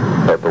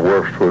that the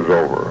worst was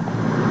over.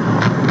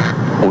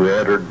 We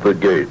entered the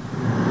gate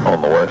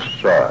on the west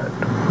side.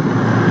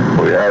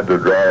 We had to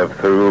drive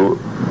through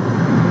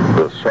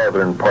the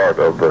southern part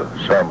of the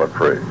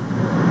cemetery,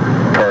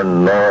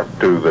 turn north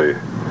to the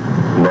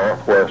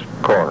northwest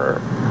corner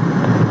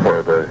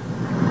where the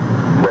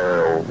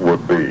burial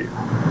would be.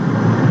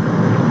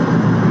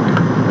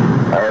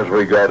 As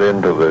we got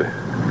into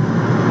the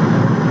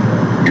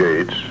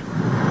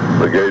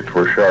gates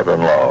were shut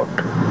and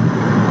locked.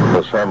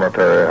 The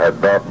cemetery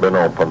had not been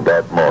opened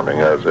that morning,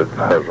 as it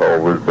has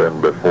always been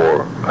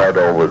before,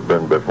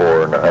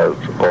 and has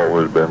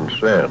always been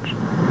since.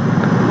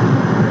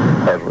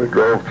 As we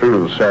drove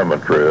through the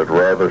cemetery at a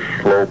rather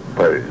slow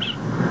pace,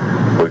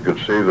 we could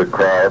see the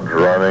crowds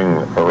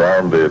running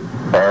around the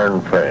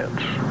iron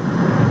fence,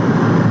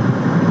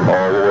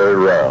 all the way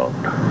around,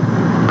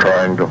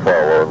 trying to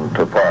follow and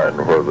to find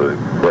where the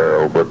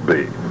burial would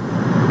be.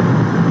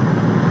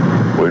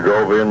 We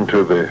drove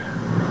into the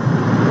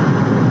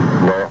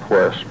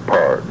northwest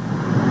part,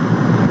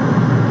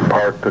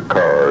 parked the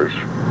cars,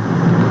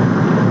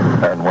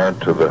 and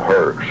went to the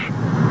hearse.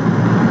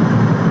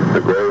 The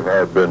grave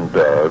had been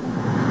dug.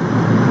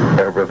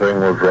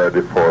 Everything was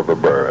ready for the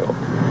burial.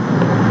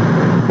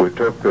 We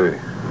took the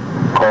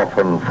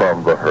coffin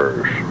from the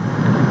hearse,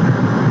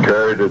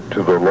 carried it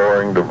to the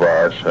lowering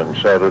device, and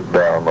set it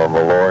down on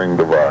the lowering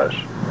device,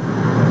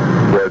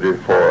 ready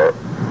for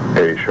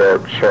a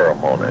short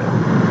ceremony.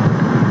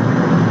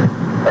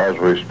 As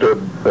we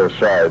stood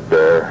aside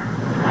there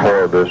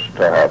for this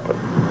to happen,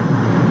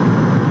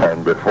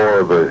 and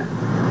before the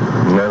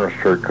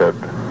minister could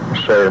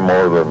say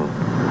more than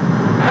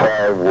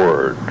 5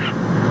 words,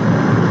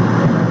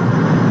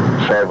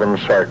 7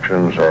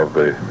 sections of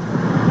the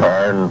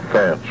iron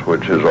fence,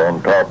 which is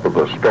on top of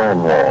the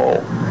stone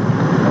wall,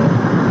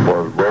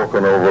 was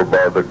broken over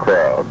by the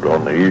crowd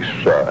on the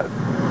east side,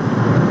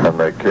 and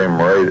they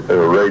came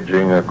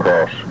raging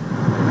across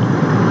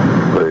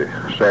the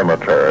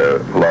cemetery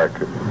like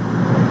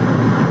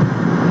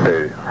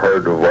a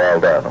herd of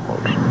wild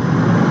animals.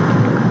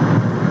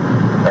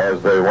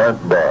 As they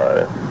went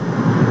by,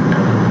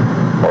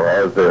 or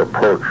as they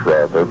approached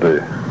rather,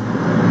 the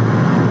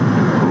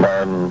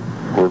man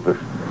with the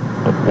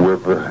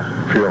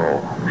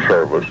funeral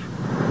service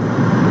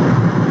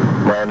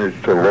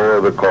managed to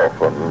lower the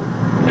coffin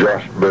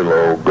just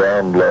below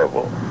ground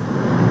level.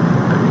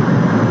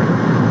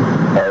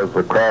 As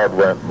the crowd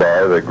went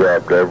by, they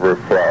grabbed every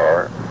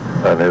flower,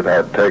 and it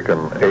had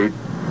taken 8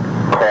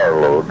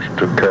 carloads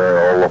to carry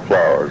all the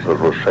flowers that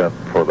were sent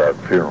for that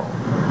funeral.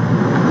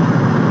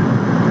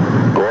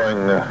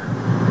 Going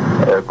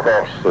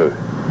across the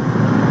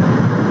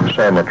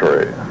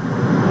cemetery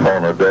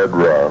on a dead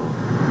run,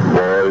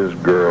 boys,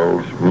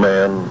 girls,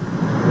 men,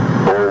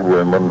 old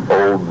women,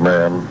 old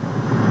men,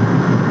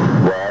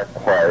 black,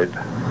 white,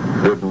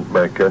 didn't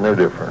make any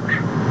difference,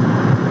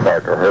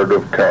 like a herd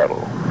of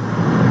cattle.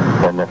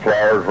 When the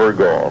flowers were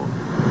gone,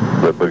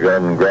 they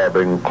began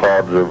grabbing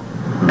clods of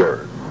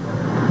dirt.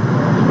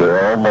 They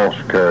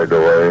almost carried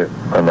away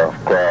enough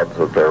clods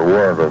that there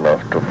weren't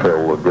enough to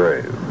fill the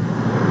grave.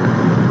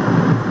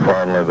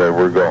 Finally, they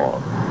were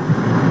gone.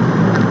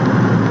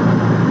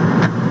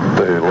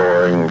 The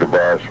lowering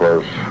device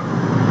was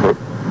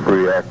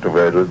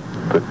reactivated,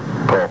 the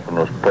coffin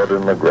was put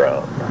in the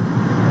ground,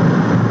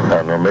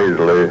 and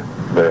immediately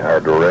they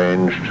had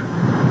arranged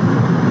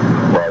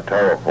by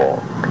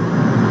telephone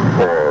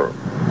for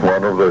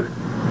one of the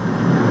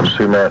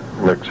cement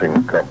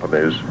mixing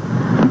companies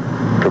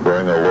to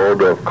bring a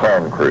load of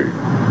concrete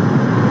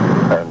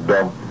and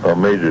dump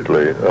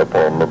immediately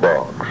upon the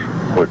box,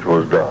 which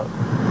was done.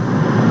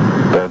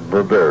 Then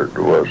the dirt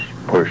was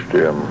pushed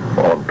in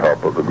on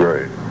top of the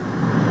grave.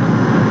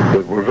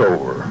 It was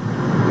over.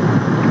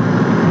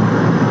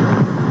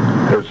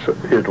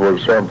 It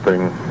was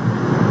something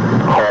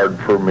hard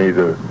for me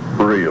to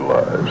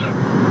realize.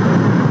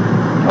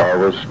 I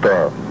was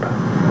stunned.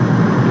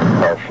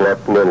 I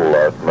slept little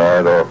that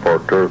night or for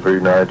 2 or 3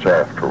 nights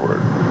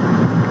afterward.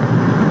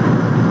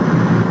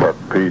 But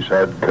peace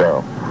had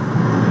come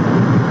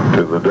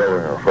to the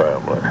Dillinger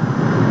family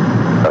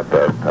at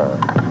that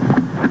time.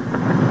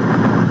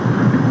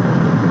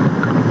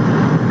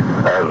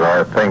 As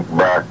I think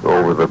back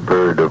over the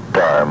period of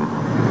time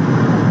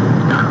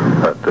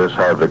that this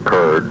had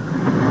occurred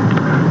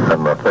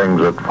and the things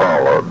that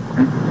followed,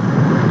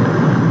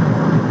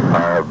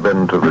 I have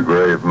been to the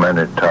grave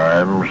many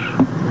times.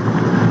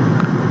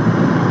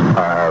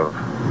 I have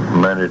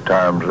many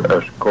times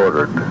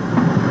escorted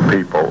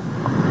people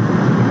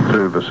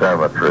through the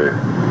cemetery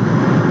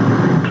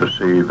to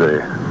see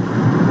the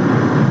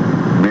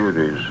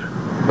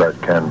that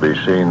can be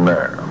seen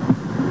there.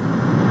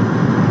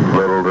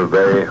 Little do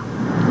they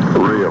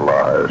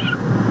realize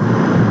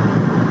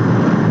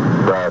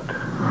that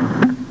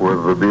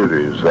with the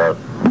beauties that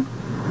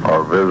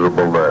are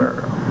visible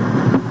there,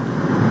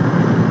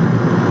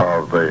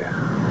 of the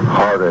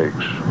heartaches,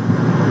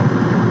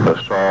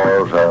 the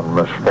sorrows and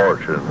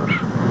misfortunes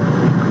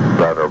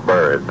that are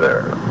buried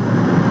there.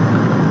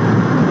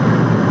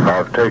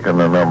 I've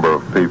taken a number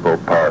of people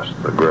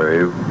past the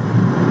grave,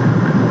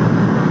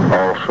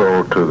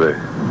 also to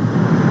the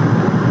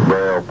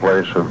burial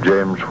place of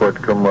James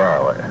Whitcomb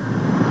Riley,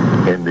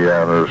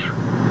 Indiana's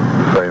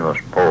famous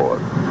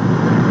poet.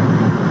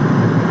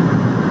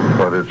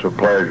 But it's a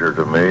pleasure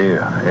to me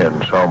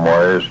in some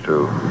ways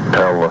to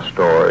tell the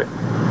story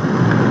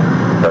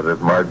that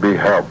it might be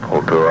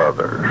helpful to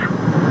others.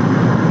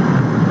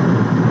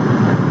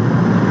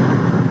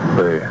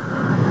 The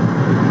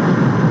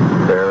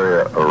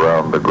area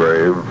around the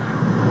grave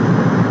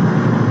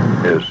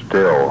is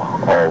still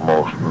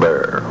almost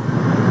bare.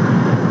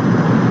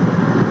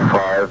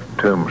 5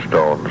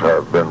 tombstones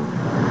have been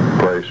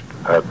placed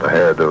at the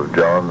head of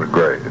John's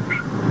graves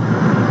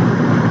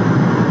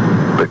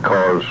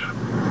because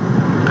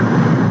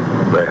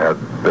they had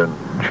been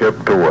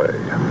chipped away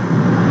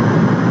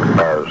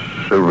as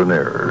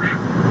souvenirs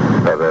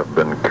that have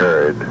been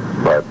carried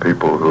by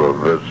people who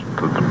have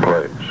visited the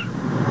place.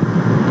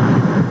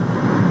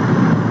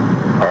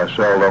 I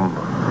seldom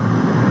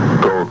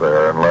go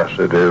there unless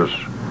it is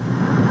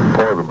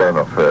for the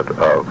benefit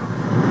of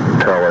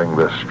telling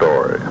this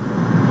story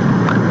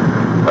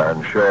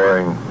and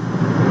showing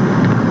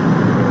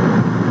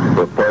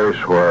the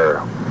place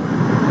where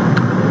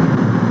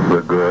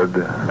the good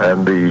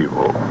and the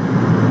evil,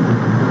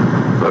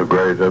 the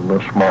great and the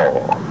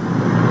small,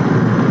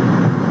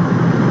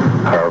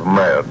 have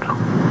met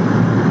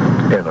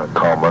in a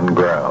common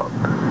ground.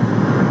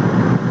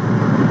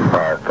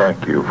 I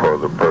thank you for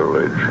the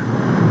privilege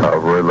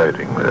of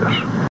relating this.